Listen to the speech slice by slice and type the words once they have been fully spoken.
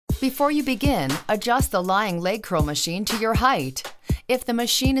Before you begin, adjust the lying leg curl machine to your height. If the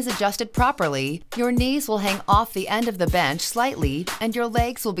machine is adjusted properly, your knees will hang off the end of the bench slightly and your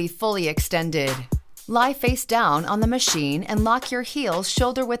legs will be fully extended. Lie face down on the machine and lock your heels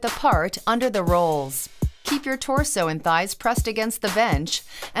shoulder-width apart under the rolls. Keep your torso and thighs pressed against the bench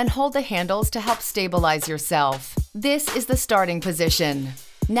and hold the handles to help stabilize yourself. This is the starting position.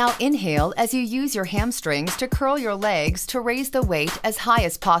 Now inhale as you use your hamstrings to curl your legs to raise the weight as high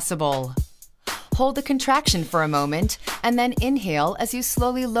as possible. Hold the contraction for a moment and then inhale as you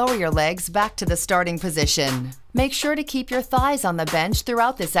slowly lower your legs back to the starting position. Make sure to keep your thighs on the bench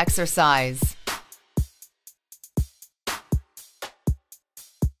throughout this exercise.